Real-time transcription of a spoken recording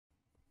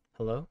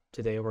Hello,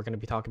 today we're going to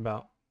be talking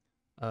about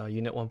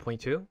Unit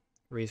 1.2,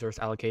 Resource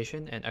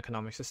Allocation and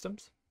Economic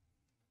Systems.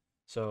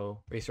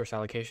 So resource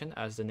allocation,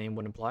 as the name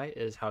would imply,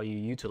 is how you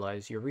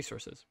utilize your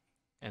resources.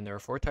 And there are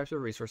four types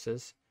of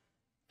resources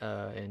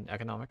in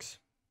economics.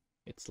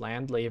 It's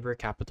land, labor,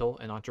 capital,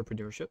 and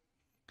entrepreneurship.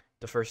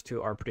 The first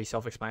two are pretty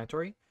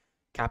self-explanatory.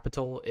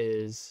 Capital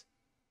is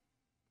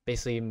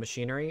basically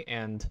machinery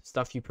and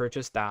stuff you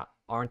purchase that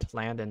aren't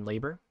land and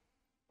labor.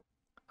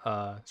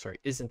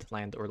 Isn't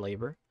land or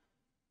labor.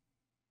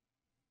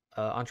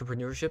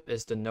 Entrepreneurship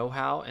is the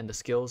know-how and the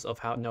skills of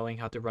knowing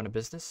how to run a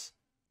business.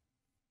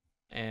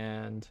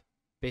 And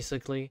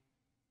basically,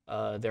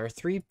 there are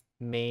three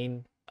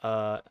main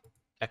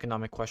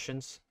economic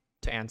questions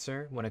to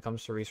answer when it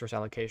comes to resource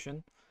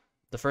allocation.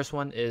 The first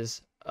one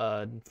is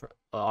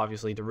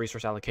obviously the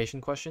resource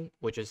allocation question,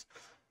 which is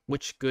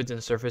which goods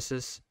and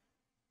services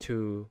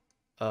do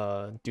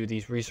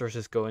these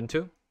resources go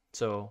into?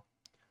 So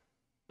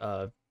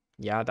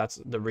yeah, that's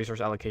the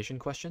resource allocation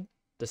question.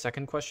 The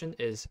second question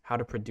is how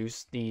to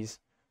produce these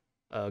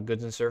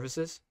goods and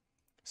services.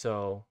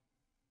 So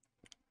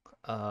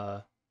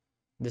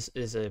this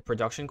is a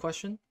production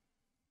question,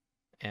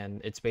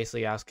 and it's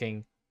basically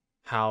asking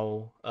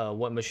how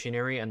what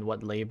machinery and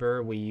what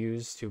labor we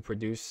use to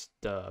produce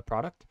the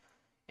product.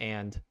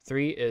 And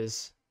three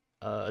is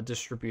a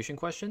distribution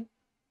question.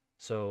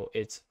 So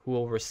it's who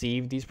will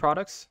receive these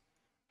products,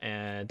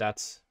 and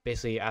that's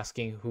basically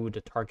asking who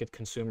the target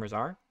consumers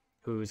are,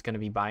 who's going to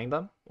be buying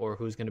them, or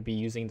who's going to be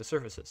using the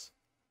services.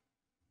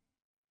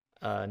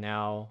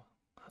 Now,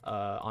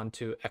 on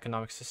to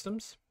economic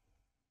systems.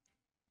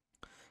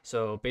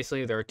 So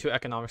basically, there are two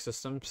economic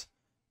systems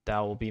that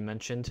will be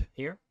mentioned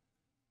here.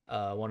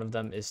 One of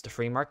them is the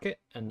free market,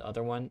 and the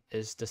other one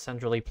is the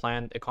centrally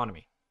planned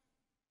economy.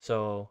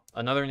 So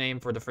another name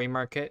for the free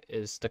market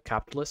is the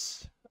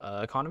capitalist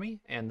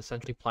economy, and the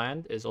centrally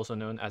planned is also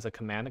known as a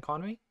command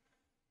economy.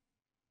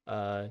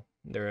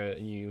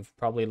 You've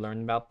probably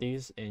learned about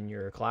these in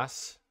your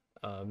class,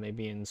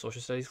 maybe in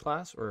social studies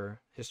class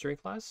or history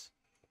class.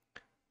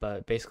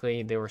 But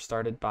basically, they were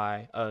started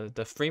by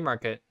the free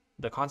market.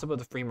 The concept of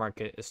the free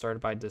market is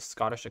started by this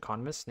Scottish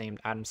economist named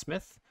Adam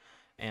Smith,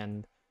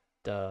 and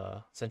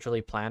the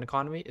centrally planned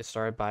economy is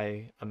started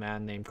by a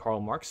man named Karl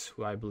Marx,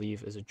 who I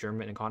believe is a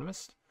German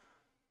economist.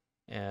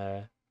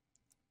 There's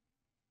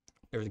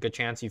a good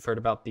chance you've heard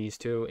about these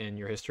two in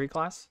your history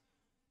class,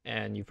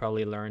 and you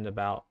probably learned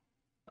about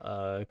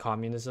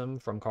communism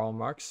from Karl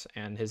Marx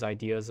and his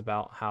ideas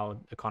about how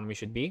economy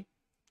should be.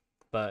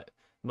 But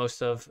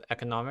most of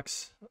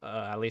economics,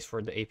 at least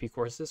for the AP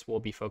courses, will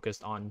be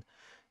focused on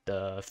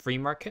the free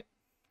market.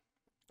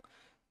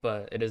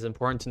 But it is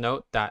important to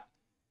note that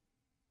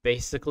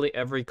basically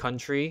every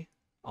country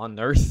on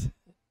Earth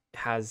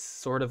has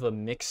sort of a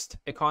mixed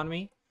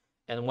economy.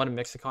 And what a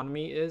mixed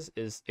economy is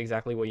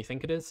exactly what you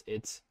think it is.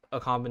 It's a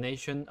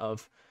combination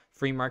of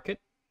free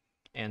market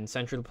and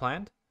centrally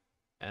planned.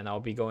 And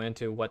I'll be going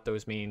into what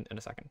those mean in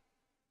a second.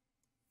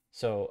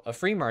 So a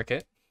free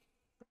market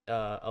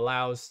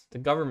allows the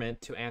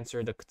government to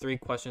answer the three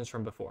questions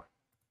from before.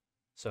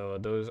 So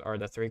those are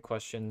the three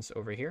questions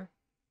over here.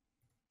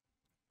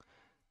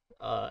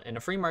 In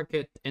a free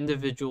market,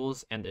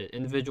 individuals and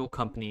individual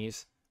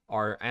companies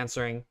are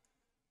answering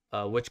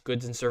which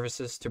goods and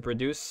services to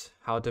produce,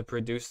 how to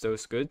produce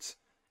those goods,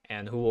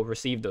 and who will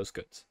receive those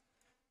goods.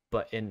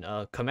 But in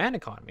a command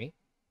economy,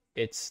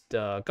 it's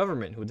the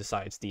government who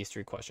decides these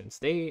three questions.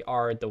 They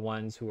are the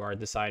ones who are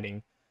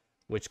deciding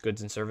which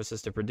goods and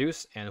services to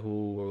produce and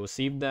who will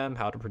receive them,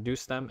 how to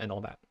produce them, and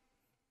all that.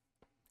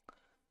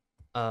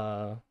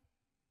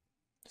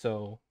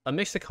 So a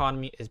mixed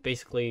economy is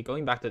basically,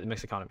 going back to the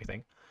mixed economy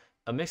thing,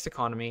 a mixed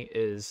economy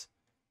is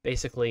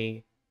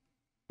basically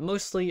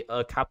mostly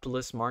a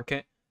capitalist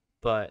market,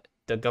 but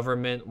the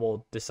government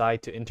will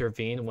decide to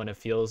intervene when it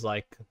feels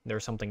like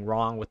there's something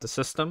wrong with the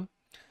system.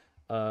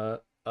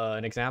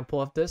 An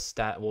example of this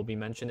that will be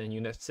mentioned in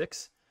Unit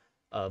 6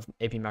 of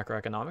AP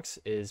Macroeconomics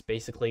is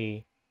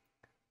basically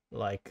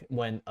like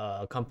when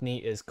a company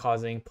is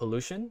causing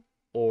pollution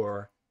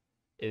or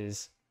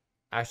is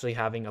actually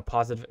having a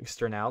positive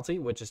externality,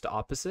 which is the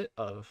opposite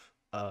of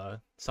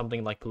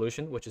something like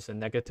pollution, which is a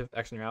negative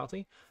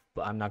externality.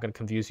 But I'm not going to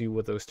confuse you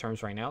with those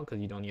terms right now because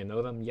you don't need to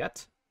know them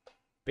yet.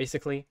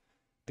 Basically,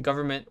 the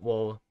government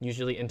will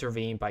usually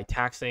intervene by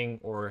taxing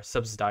or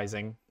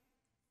subsidizing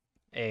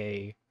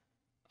a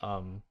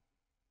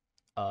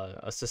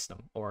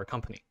system or a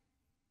company.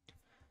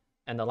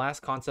 And the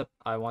last concept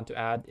I want to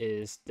add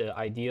is the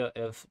idea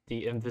of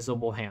the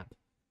invisible hand.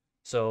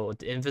 So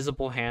the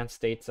invisible hand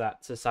states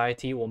that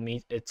society will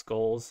meet its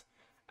goals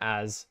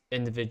as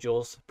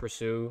individuals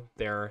pursue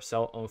their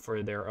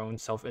own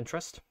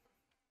self-interest.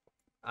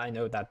 I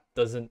know that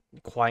doesn't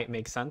quite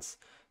make sense,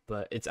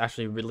 but it's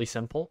actually really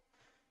simple.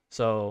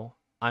 So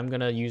I'm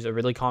gonna use a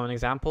really common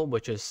example,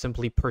 which is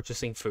simply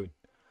purchasing food.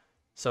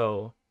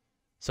 So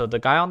the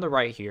guy on the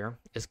right here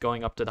is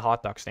going up to the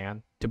hot dog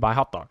stand to buy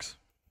hot dogs.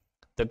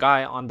 The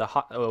guy on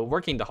the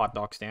working the hot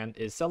dog stand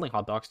is selling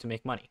hot dogs to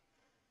make money.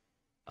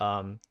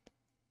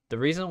 The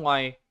reason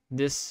why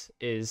this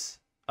is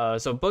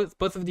So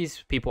both of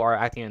these people are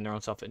acting in their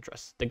own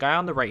self-interest. The guy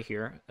on the right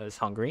here is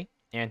hungry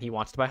and he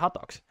wants to buy hot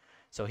dogs,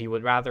 so he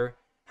would rather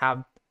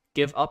have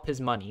give up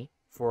his money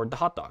for the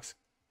hot dogs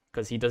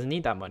because he doesn't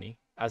need that money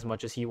as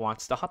much as he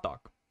wants the hot dog.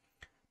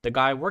 The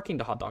guy working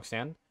the hot dog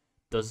stand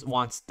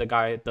wants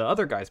the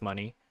other guy's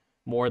money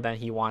more than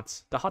he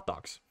wants the hot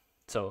dogs.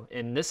 So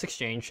in this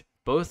exchange,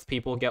 both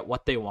people get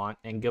what they want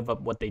and give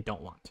up what they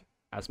don't want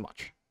as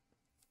much.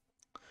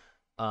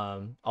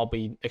 I'll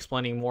be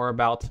explaining more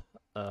about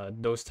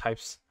those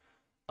types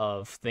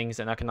of things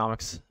in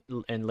economics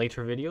in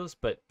later videos,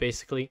 but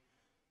basically,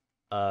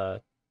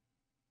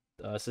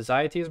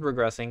 society is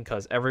regressing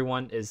because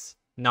everyone is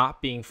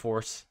not being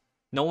forced.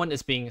 No one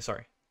is being,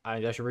 sorry, I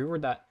should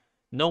reword that.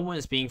 No one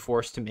is being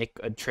forced to make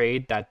a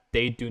trade that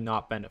they do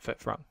not benefit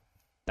from.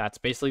 That's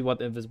basically what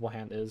the invisible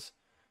hand is,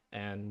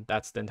 and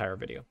that's the entire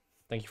video.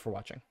 Thank you for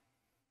watching.